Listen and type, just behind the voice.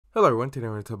Hello everyone, today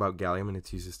I'm going to talk about gallium and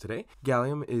its uses today.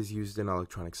 Gallium is used in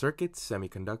electronic circuits,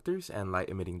 semiconductors, and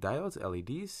light-emitting diodes,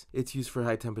 LEDs. It's used for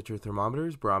high-temperature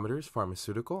thermometers, barometers,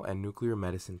 pharmaceutical, and nuclear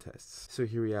medicine tests. So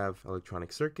here we have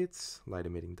electronic circuits,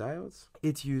 light-emitting diodes.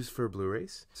 It's used for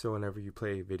Blu-rays, so whenever you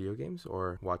play video games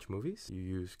or watch movies, you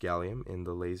use gallium in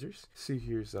the lasers. So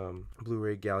here's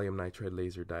Blu-ray gallium nitride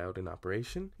laser diode in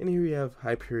operation. And here we have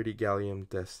high-purity gallium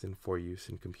destined for use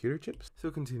in computer chips.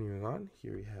 So continuing on,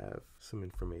 here we have some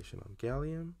information on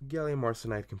gallium. Gallium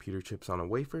arsenide computer chips on a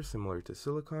wafer similar to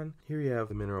silicon. Here you have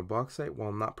the mineral bauxite.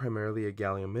 While not primarily a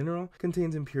gallium mineral,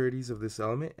 contains impurities of this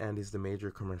element and is the major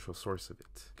commercial source of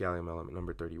it. Gallium element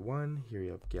number 31. Here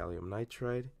you have gallium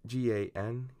nitride.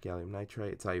 GAN, gallium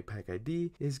nitride. Its IUPAC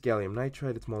ID is gallium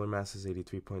nitride. Its molar mass is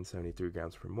 83.73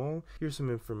 grams per mole. Here's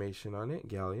some information on it.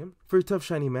 Gallium. For a tough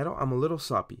shiny metal, I'm a little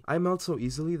soppy. I melt so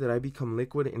easily that I become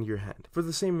liquid in your hand. For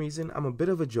the same reason, I'm a bit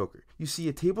of a joker. You see,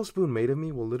 a tablespoon made of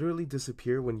me will literally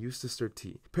disappear when used to stir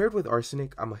tea. Paired with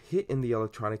arsenic, I'm a hit in the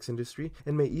electronics industry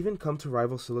and may even come to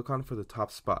rival silicon for the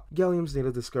top spot. Gallium's date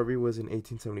of discovery was in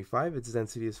 1875. Its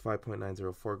density is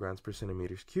 5.904 grams per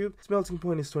centimeters cubed. Its melting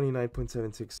point is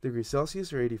 29.76 degrees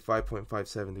Celsius or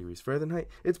 85.57 degrees Fahrenheit.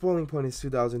 Its boiling point is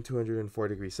 2,204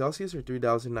 degrees Celsius or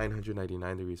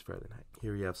 3,999 degrees Fahrenheit.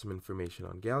 Here we have some information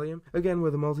on gallium. Again,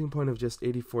 with a melting point of just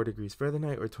 84 degrees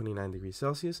Fahrenheit or 29 degrees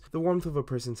Celsius, the warmth of a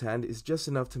person's hand is just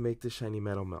enough to make this shiny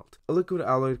metal melt. A liquid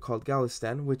alloy called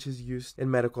gallistan, which is used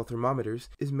in medical thermometers,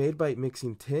 is made by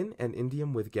mixing tin and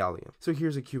indium with gallium. So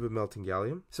here's a cube of melting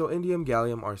gallium. So indium,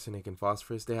 gallium, arsenic, and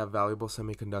phosphorus, they have valuable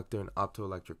semiconductor and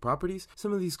optoelectric properties.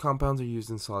 Some of these compounds are used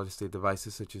in solid-state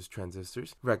devices such as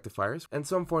transistors, rectifiers, and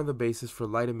some form the basis for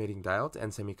light-emitting diodes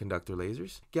and semiconductor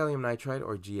lasers. Gallium nitride,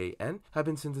 or GAN, have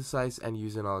been synthesized and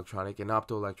used in electronic and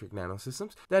optoelectric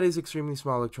nanosystems, that is, extremely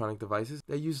small electronic devices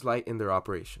that use light in their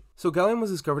operation. So gallium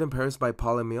was discovered in Paris by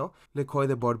Paul-Émile Lecoy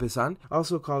de Barbazan,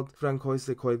 also called Francois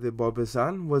Lecoy de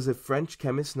Barbazan, was a French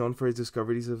chemist known for his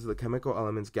discoveries of the chemical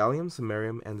elements gallium,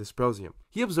 samarium, and dysprosium.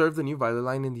 He observed the new violet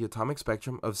line in the atomic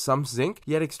spectrum of some zinc,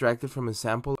 yet extracted from a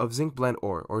sample of zinc blende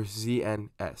ore, or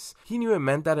ZNS. He knew it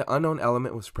meant that an unknown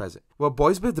element was present. What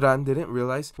Bois Bedran didn't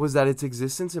realize was that its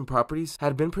existence and properties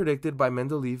had been predicted by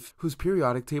Mendeleev, whose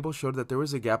periodic table showed that there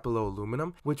was a gap below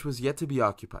aluminum, which was yet to be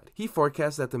occupied. He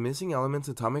forecast that the missing element's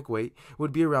atomic weight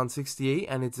would be around 68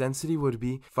 and its density would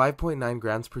be 5.9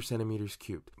 grams per centimeters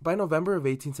cubed. By November of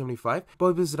 1875,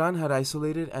 Bois Bedran had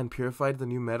isolated and purified the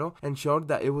new metal and showed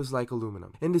that it was like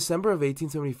aluminum. In December of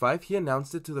 1875, he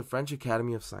announced it to the French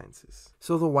Academy of Sciences.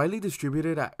 So though widely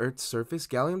distributed at Earth's surface,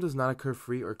 gallium does not occur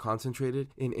free or concentrated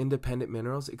in independent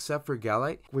minerals except for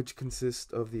gallite, which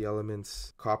consists of the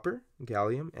elements copper,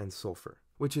 gallium, and sulfur,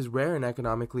 which is rare and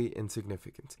economically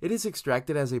insignificant. It is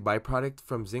extracted as a byproduct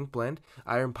from zinc blende,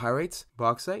 iron pyrites,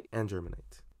 bauxite, and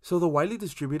germanite. So though widely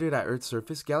distributed at Earth's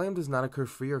surface, gallium does not occur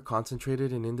free or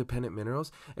concentrated in independent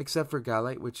minerals, except for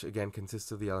gallite, which again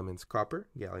consists of the elements copper,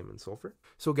 gallium, and sulfur.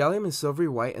 So gallium is silvery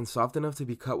white and soft enough to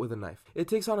be cut with a knife. It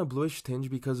takes on a bluish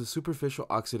tinge because of superficial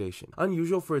oxidation,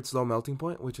 unusual for its low melting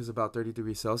point, which is about 30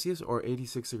 degrees Celsius or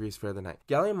 86 degrees Fahrenheit.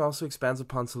 Gallium also expands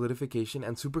upon solidification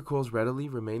and supercools readily,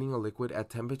 remaining a liquid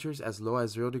at temperatures as low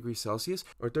as 0 degrees Celsius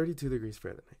or 32 degrees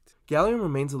Fahrenheit. Gallium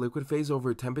remains a liquid phase over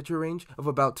a temperature range of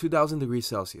about 2000 degrees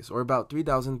Celsius or about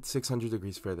 3600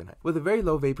 degrees Fahrenheit, with a very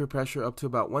low vapor pressure up to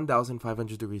about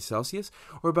 1500 degrees Celsius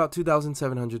or about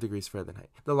 2700 degrees Fahrenheit,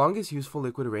 the longest useful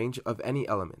liquid range of any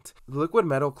element. The liquid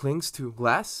metal clings to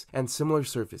glass and similar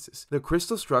surfaces. The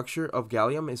crystal structure of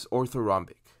gallium is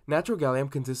orthorhombic. Natural gallium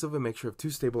consists of a mixture of two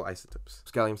stable isotopes,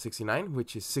 gallium-69,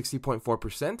 which is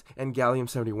 60.4%, and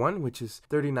gallium-71, which is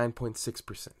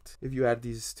 39.6%. If you add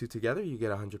these two together, you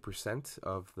get 100%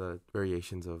 of the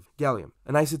variations of gallium.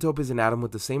 An isotope is an atom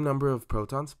with the same number of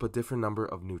protons, but different number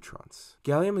of neutrons.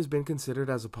 Gallium has been considered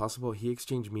as a possible heat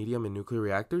exchange medium in nuclear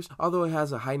reactors, although it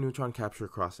has a high neutron capture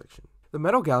cross-section. The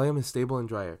metal gallium is stable in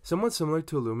dry air. Somewhat similar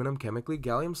to aluminum chemically,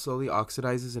 gallium slowly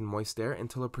oxidizes in moist air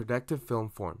until a protective film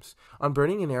forms. On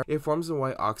burning in air, it forms a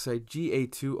white oxide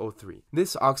Ga2O3.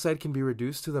 This oxide can be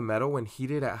reduced to the metal when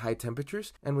heated at high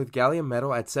temperatures, and with gallium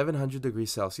metal at 700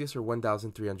 degrees Celsius or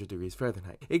 1300 degrees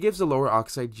Fahrenheit. It gives a lower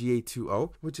oxide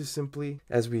Ga2O, which is simply,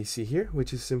 as we see here,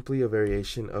 which is simply a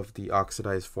variation of the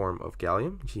oxidized form of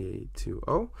gallium.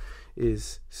 Ga2O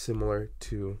is similar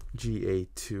to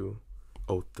Ga2O3.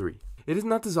 It does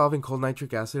not dissolve in cold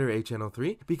nitric acid or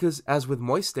HNO3 because, as with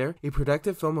moist air, a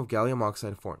protective film of gallium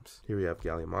oxide forms. Here we have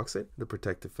gallium oxide. The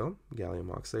protective film,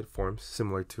 gallium oxide, forms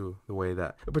similar to the way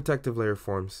that a protective layer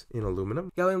forms in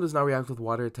aluminum. Gallium does not react with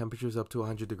water at temperatures up to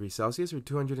 100 degrees Celsius or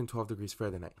 212 degrees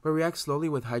Fahrenheit, but reacts slowly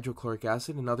with hydrochloric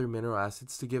acid and other mineral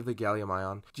acids to give the gallium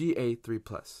ion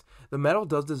Ga3+. The metal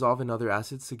does dissolve in other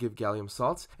acids to give gallium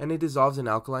salts, and it dissolves in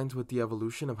alkalines with the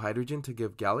evolution of hydrogen to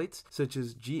give galates, such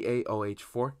as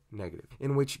GaOH4-,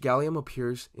 in which gallium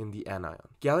appears in the anion.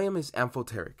 Gallium is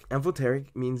amphoteric.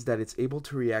 Amphoteric means that it's able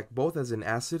to react both as an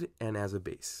acid and as a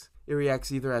base. It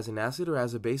reacts either as an acid or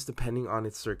as a base depending on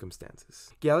its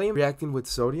circumstances. Gallium reacting with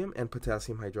sodium and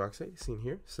potassium hydroxide, seen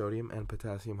here, sodium and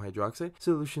potassium hydroxide,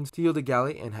 solutions to yield a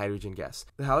gallate and hydrogen gas.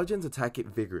 The halogens attack it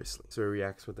vigorously, so it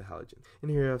reacts with the halogens.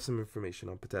 And here I have some information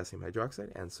on potassium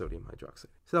hydroxide and sodium hydroxide.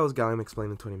 So that was gallium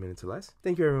explained in 20 minutes or less.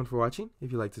 Thank you everyone for watching.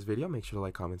 If you liked this video, make sure to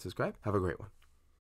like, comment, subscribe. Have a great one.